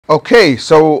Okay,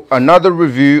 so another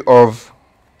review of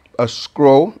a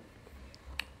scroll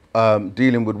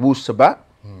dealing with Wu-Sabat.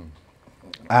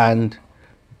 And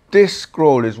this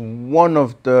scroll is one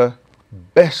of the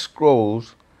best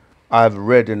scrolls I've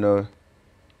read in a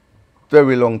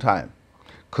very long time,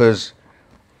 because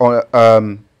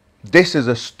this is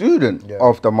a student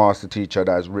of the master teacher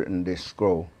that has written this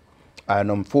scroll,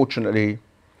 and unfortunately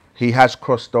he has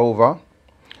crossed over.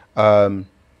 Noble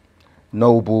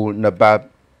Nabab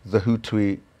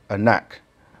Zahutui Anak,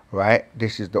 right?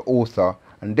 This is the author,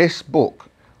 and this book,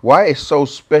 why it's so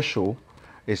special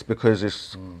is because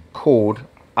it's called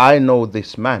I Know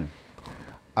This Man,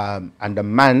 and the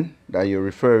man that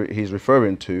he's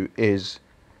referring to is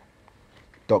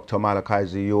Dr. Malachi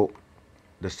Z. York,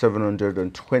 the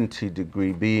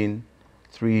 720-degree being,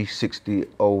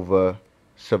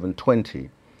 360/720,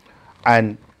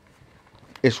 and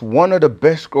it's one of the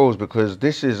best scrolls because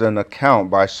this is an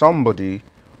account by somebody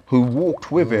who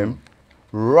walked with him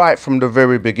right from the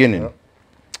very beginning.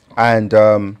 And,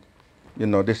 you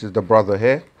know, this is the brother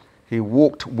here. He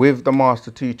walked with the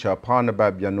master teacher,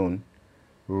 Parnabab Yanun,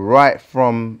 right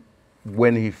from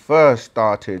when he first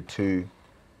started to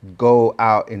go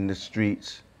out in the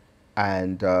streets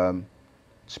and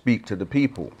speak to the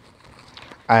people.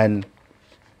 And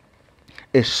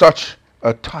it's such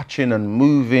a touching and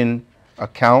moving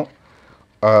account,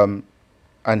 and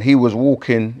he was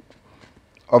walking,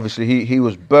 obviously he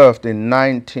was birthed in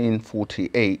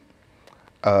 1948,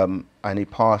 and he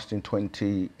passed in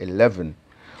 2011,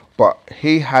 but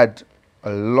he had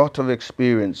a lot of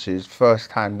experiences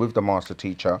firsthand with the master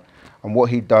teacher, and what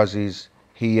he does is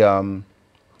he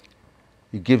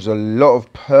gives a lot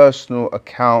of personal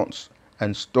accounts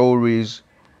and stories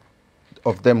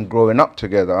of them growing up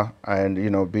together and,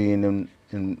 you know, being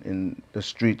in the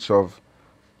streets of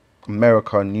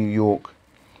America, New York,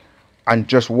 and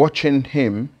just watching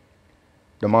him,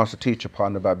 the master teacher,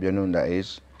 Parnabab Yanun that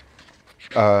is,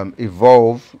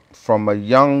 evolve from a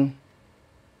young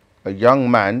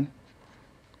man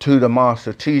to the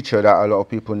master teacher that a lot of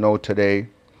people know today,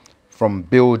 from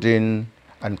building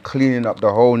and cleaning up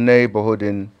the whole neighborhood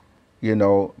in, you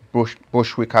know,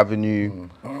 Bushwick Avenue,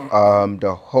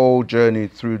 the whole journey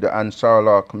through the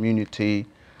Ansarallah community,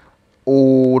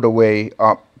 all the way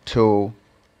up till,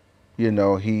 you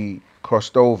know, he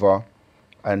crossed over,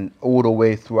 and all the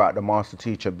way throughout the master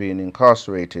teacher being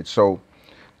incarcerated. So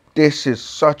this is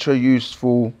such a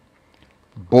useful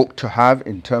book to have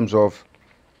in terms of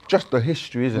just the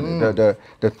history, isn't it?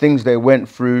 The things they went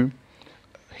through,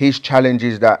 his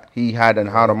challenges that he had, and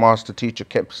how the master teacher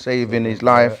kept saving his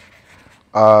life,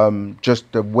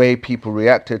 just the way people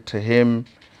reacted to him.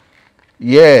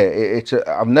 Yeah,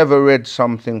 I've never read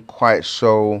something quite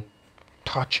so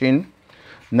touching.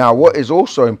 Now, what is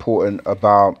also important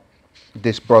about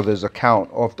this brother's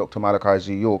account of Dr. Malachi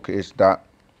Z. York is that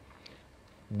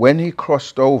when he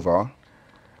crossed over,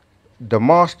 the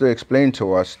master explained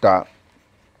to us that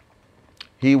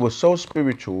he was so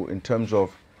spiritual in terms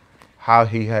of how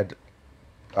he had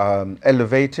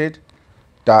elevated,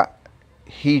 that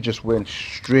he just went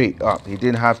straight up. He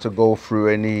didn't have to go through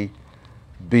any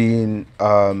being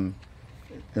in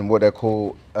what they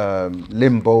call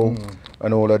limbo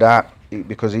and all of that,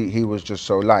 because he was just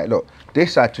so light. Look,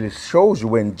 this actually shows you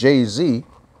when Jay-Z,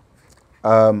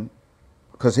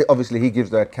 because obviously he gives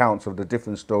the accounts of the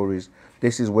different stories.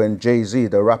 This is when Jay-Z,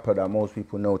 the rapper that most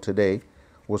people know today,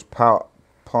 was part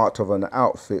of an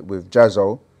outfit with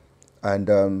Jazzo, and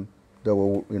they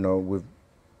were, you know, with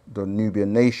the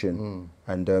Nubian Nation.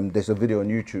 And there's a video on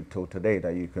YouTube till today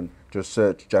that you can just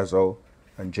search Jazzo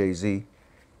and Jay-Z,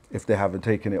 if they haven't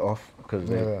taken it off, because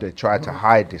they try to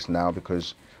hide this now,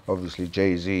 because obviously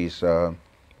Jay-Z is a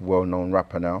well-known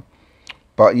rapper now.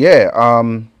 But yeah,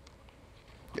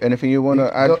 anything you want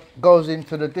to add? Goes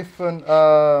into the different,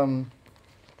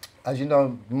 as you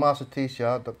know, master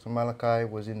teacher, Dr. Malachi,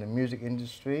 was in the music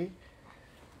industry.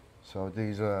 So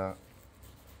these are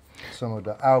some of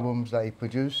the albums that he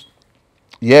produced.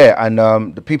 Yeah, and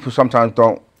the people sometimes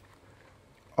don't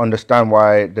understand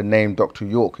why the name Dr.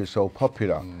 York is so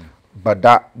popular, but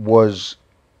that was,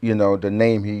 you know, the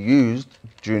name he used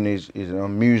during his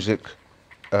music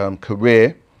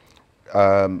career,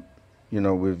 you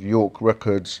know, with York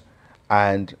Records,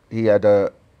 and he had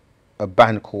a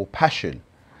band called Passion,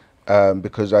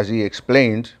 because as he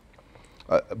explained,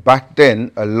 back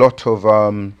then a lot of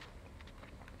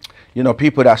you know,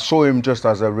 people that saw him just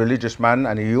as a religious man,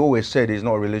 and he always said he's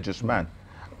not a religious man,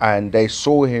 and they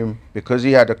saw him because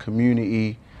he had a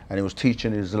community and he was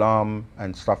teaching Islam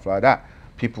and stuff like that.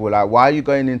 People were like, why are you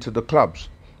going into the clubs?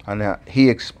 And he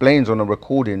explains on a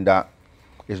recording that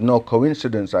it's no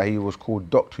coincidence that he was called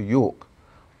Dr. York,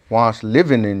 whilst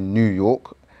living in New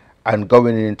York and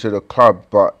going into the club,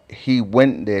 but he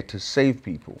went there to save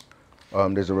people.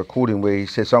 There's a recording where he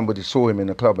said somebody saw him in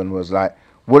the club and was like,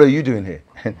 "What are you doing here?"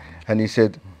 And he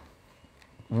said,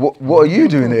 What are you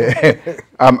doing here?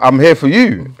 I'm here for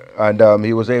you." And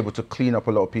he was able to clean up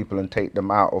a lot of people and take them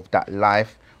out of that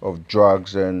life of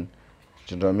drugs and,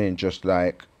 do you know what I mean? Just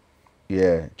like,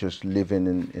 yeah, just living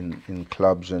in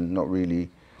clubs and not really,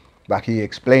 like he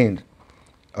explained,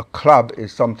 a club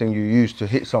is something you use to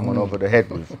hit someone over the head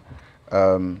with.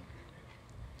 It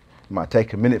might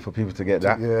take a minute for people to get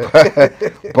that. Yeah.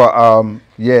 But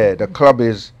yeah, the club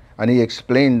is, and he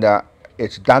explained that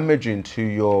it's damaging to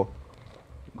your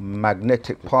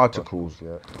magnetic particles,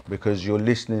 yeah, because you're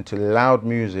listening to loud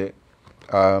music.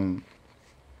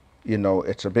 You know,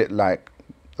 it's a bit like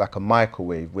a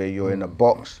microwave where you're in a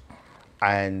box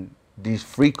and these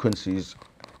frequencies,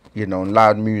 you know,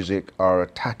 loud music are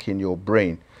attacking your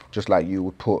brain, just like you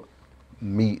would put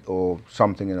meat or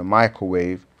something in a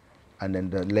microwave and then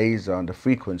the laser and the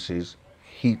frequencies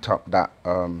heat up that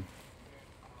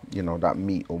you know, that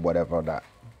meat or whatever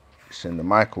that's in the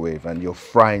microwave, and you're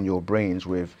frying your brains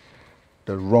with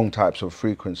the wrong types of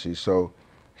frequencies. So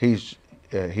he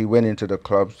went into the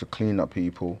clubs to clean up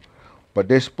people. But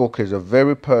this book is a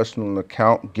very personal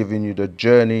account, giving you the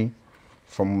journey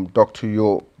from Dr.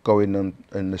 York going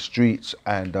in the streets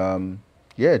and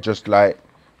yeah, just like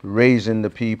raising the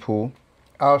people.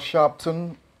 Al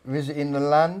Sharpton visiting the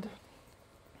land.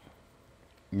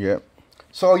 Yeah.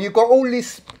 So you got all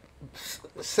these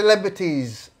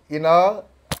celebrities, you know.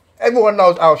 Everyone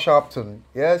knows Al Sharpton,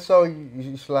 yeah. So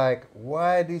it's like,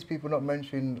 why are these people not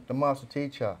mentioning the master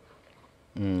teacher?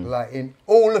 Like in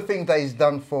all the things that he's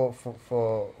done for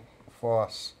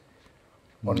us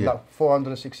on that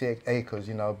 468 acres,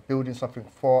 you know, building something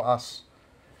for us,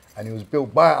 and it was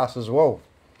built by us as well.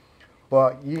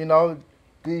 But you know,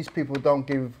 these people don't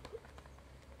give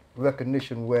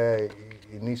recognition where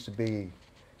it needs to be.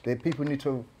 The people need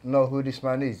to know who this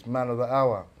man is, man of the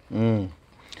hour.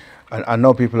 And I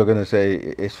know people are going to say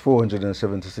it's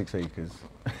 476 acres.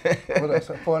 Well, that's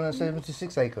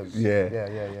 476 acres.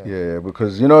 Yeah,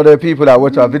 because you know there are people that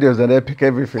watch our videos and they pick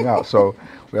everything out, so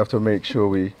we have to make sure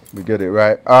we get it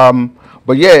right.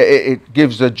 But yeah, it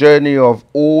gives a journey of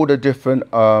all the different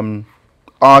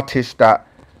artists that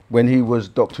when he was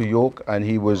Dr. York, and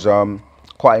he was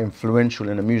quite influential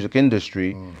in the music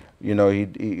industry. You know,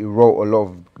 he wrote a lot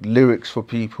of lyrics for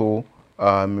people.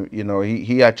 You know,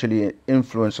 he actually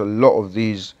influenced a lot of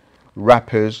these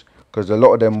rappers, because a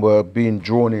lot of them were being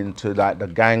drawn into like the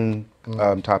gang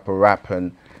type of rap,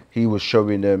 and he was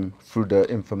showing them through the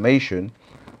information.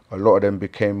 A lot of them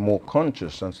became more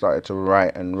conscious and started to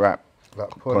write and rap. Like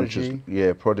Prodigy. Conscious.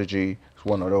 Yeah, Prodigy is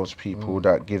one of those people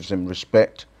that gives him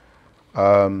respect.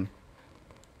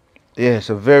 Yeah, it's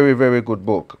a very, very good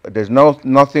book. There's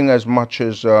nothing as much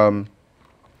as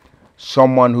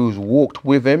someone who's walked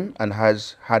with him and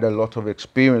has had a lot of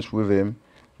experience with him,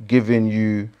 giving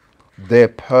you their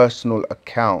personal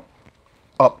account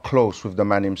up close with the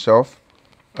man himself,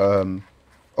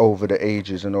 over the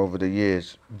ages and over the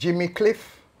years. Jimmy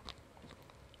Cliff.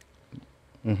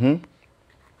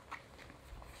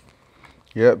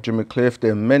 Yep, Jimmy Cliff.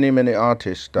 There are many, many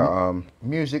artists that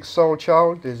Music Soul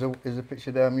Child. There's a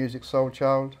picture there. Music Soul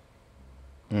Child.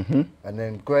 And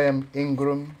then Graham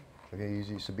Ingram. Okay, he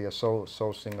used to be a soul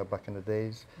singer back in the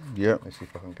days. Yeah. Let me see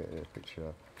if I can get a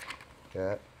picture.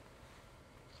 Yeah.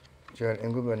 Graham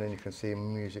Ingram, and then you can see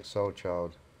Music Soul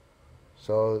Child.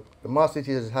 So the master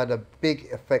teacher has had a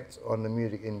big effect on the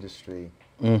music industry.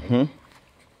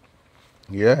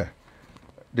 Yeah.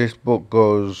 This book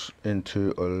goes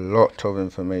into a lot of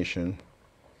information.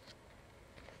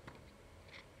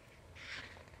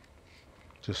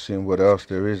 Just seeing what else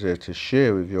there is there to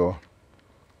share with you.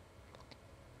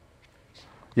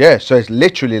 Yeah, so it's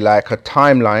literally like a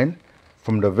timeline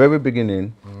from the very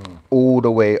beginning all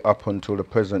the way up until the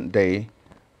present day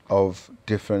of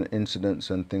different incidents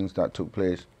and things that took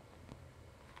place.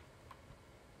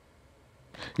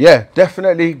 Yeah,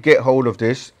 definitely get hold of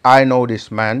this. I know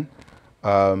this man.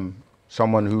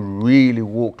 Someone who really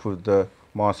walked with the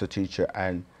master teacher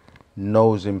and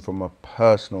knows him from a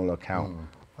personal account.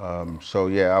 So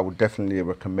yeah, I would definitely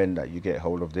recommend that you get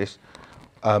hold of this.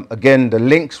 Again, the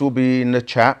links will be in the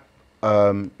chat,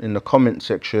 in the comment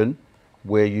section,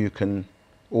 where you can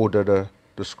order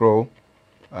the scroll,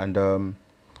 and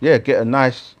yeah, get a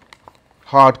nice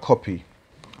hard copy.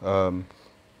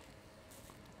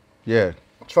 Yeah.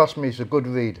 Trust me, it's a good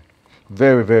read.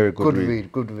 Very, very good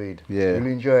read. Good read. Yeah. You'll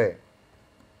enjoy it.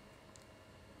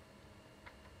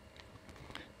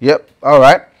 Yep. All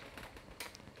right.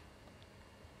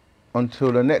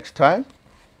 Until the next time.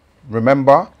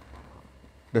 remember,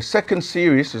 the second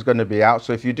series is going to be out.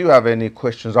 So if you do have any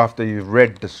questions after you've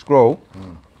read the scroll,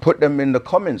 put them in the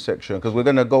comment section, because we're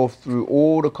going to go through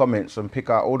all the comments and pick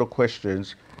out all the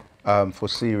questions for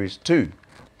series 2,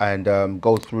 and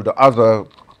go through the other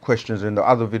questions in the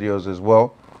other videos as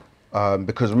well.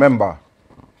 Because remember,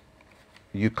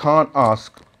 you can't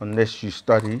ask unless you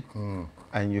study,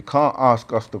 and you can't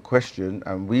ask us the question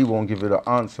and we won't give you the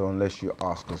answer unless you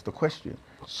ask us the question.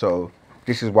 So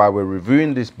this is why we're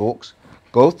reviewing these books.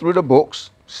 Go through the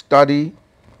books, study,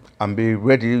 and be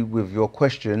ready with your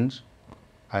questions,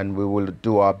 and we will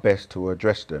do our best to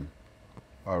address them.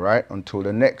 All right, until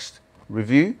the next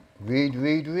review. Read,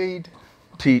 read, read.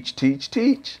 Teach, teach,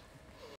 teach.